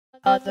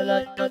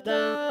働き方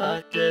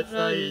明け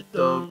サイ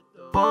ト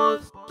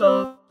ポス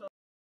ト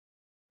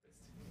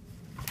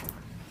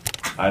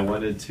I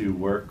wanted to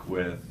work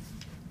with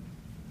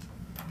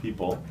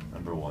people,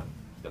 number one.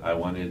 I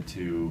wanted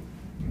to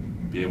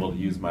be able to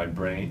use my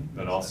brain,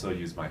 but also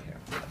use my hand.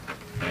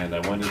 And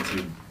I wanted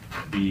to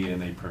be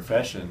in a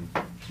profession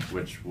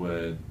which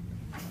would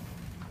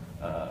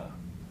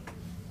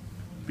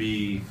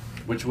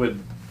which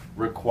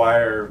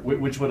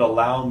would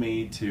allow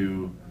me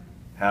to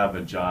have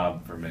a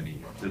job for many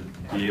years, to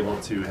be able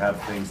to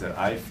have things that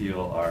I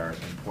feel are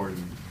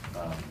important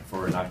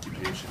for an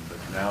occupation, but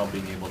now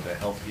being able to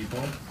help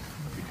people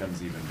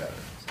becomes even better.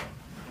 So.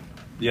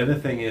 The other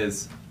thing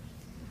is,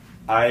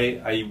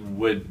 I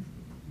would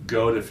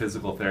go to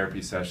physical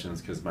therapy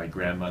sessions because my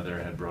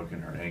grandmother had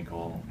broken her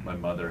ankle, my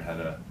mother had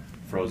a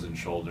frozen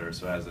shoulder,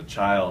 so as a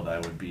child I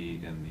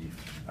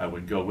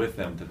would go with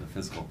them to the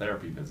physical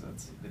therapy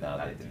visits.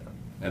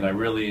 And I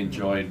really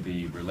enjoyed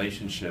the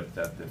relationship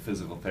that the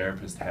physical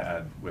therapist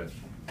had with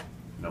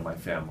my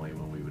family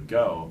when we would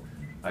go.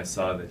 I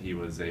saw that he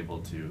was able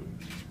to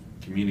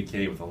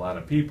communicate with a lot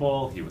of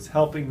people, he was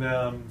helping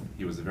them,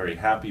 he was a very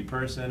happy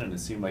person, and it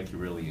seemed like he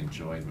really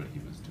enjoyed what he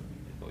was doing.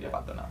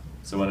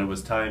 So when it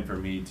was time for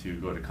me to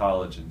go to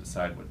college and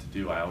decide what to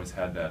do, I always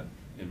had that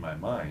in my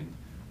mind.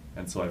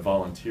 And so I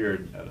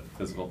volunteered at a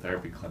physical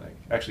therapy clinic,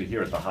 actually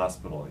here at the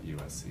hospital at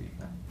USC.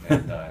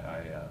 And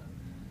I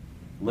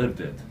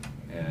lived it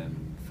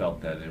and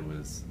felt that it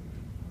was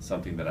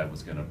something that I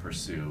was going to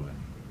pursue, and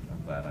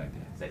I'm glad I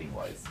did.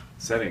 Setting-wise?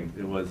 Setting,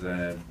 it was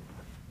a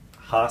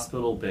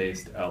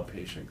hospital-based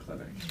outpatient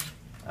clinic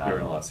here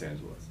in Los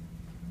Angeles.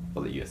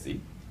 Was it USC?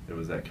 It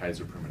was at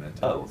Kaiser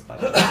Permanente. Oh,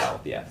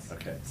 South, yes.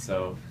 Okay,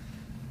 so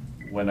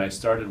when I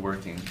started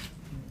working,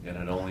 it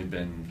had only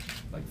been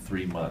like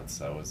 3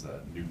 months. I was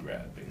a new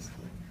grad,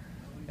 basically.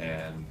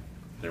 And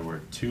there were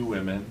 2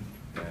 women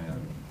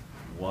and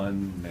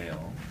 1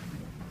 male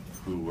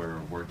who were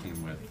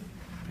working with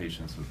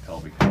patients with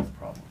pelvic health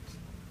problems.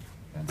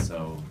 And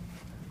so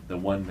the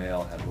 1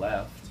 male had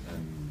left,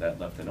 and that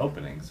left an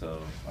opening.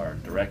 So our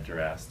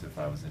director asked if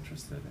I was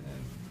interested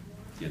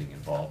in getting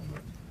involved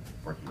with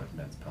working with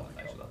men's pelvic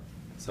health.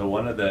 So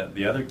one of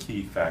the other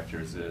key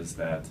factors is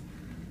that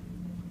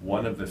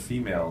one of the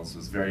females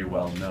was very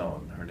well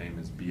known. Her name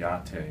is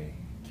Daniel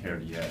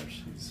Kirages.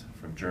 She's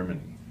from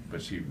Germany,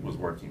 but she was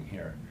working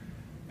here.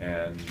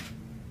 And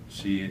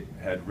she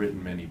had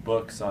written many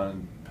books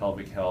on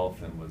pelvic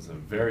health and was a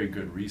very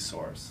good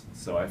resource.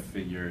 So I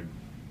figured,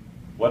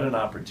 what an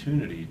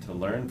opportunity to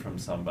learn from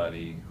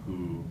somebody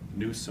who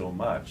knew so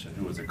much and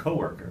who was a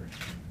coworker.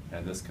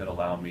 And this could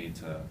allow me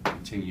to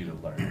continue to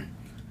learn.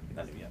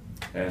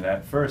 And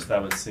at first I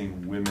was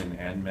seeing women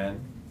and men.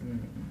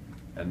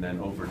 And then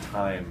over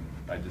time,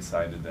 I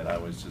decided that I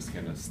was just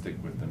going to stick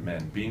with the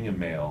men, being a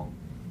male,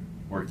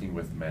 working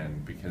with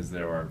men, because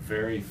there are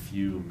very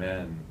few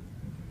men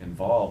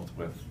involved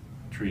with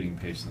treating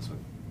patients with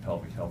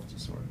pelvic health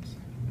disorders.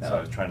 So I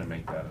was trying to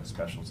make that a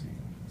specialty.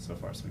 So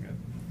far, so good.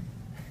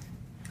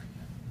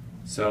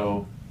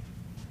 So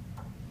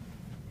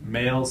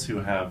males who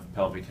have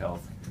pelvic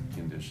health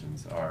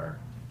conditions or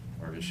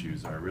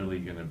issues are really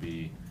going to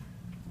be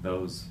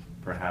those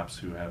perhaps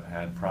who have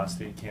had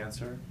prostate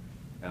cancer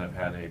and have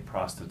had a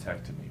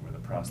prostatectomy, where the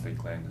prostate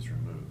gland is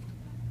removed,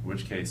 in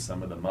which case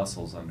some of the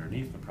muscles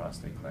underneath the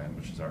prostate gland,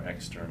 which is our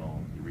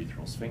external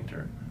urethral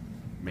sphincter,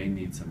 may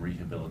need some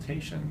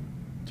rehabilitation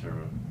to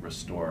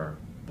restore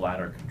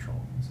bladder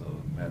control.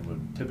 So men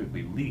would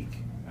typically leak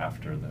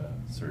after the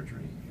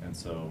surgery. And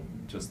so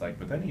just like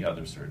with any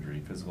other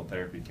surgery, physical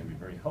therapy can be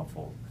very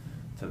helpful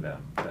to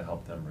them to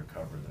help them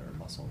recover their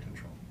muscle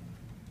control.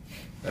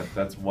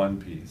 That's one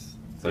piece.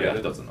 So the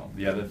other doesn't know.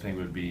 The other thing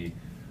would be,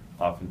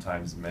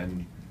 oftentimes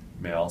men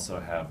may also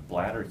have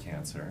bladder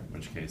cancer, in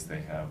which case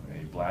they have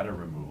a bladder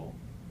removal,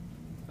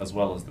 as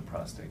well as the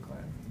prostate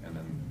gland. And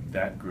then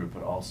that group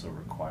would also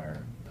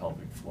require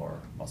pelvic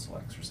floor muscle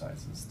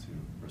exercises to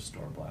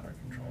restore bladder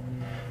control.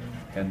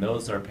 And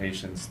those are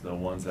patients, the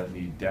ones that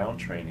need down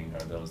training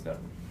are those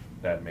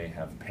that may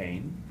have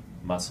pain,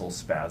 muscle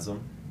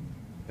spasm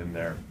in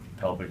their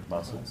pelvic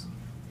muscles,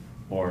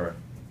 or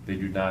they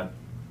do not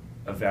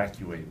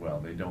evacuate well,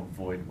 they don't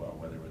void well,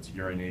 whether it's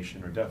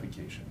urination or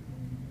defecation.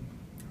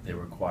 They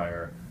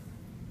require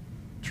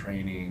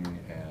training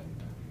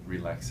and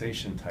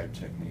relaxation type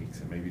techniques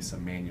and maybe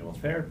some manual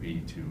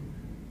therapy to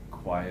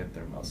quiet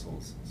their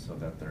muscles so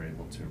that they're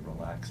able to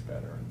relax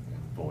better and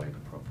void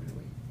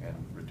appropriately and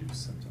reduce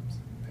symptoms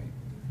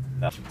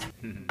of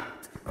pain.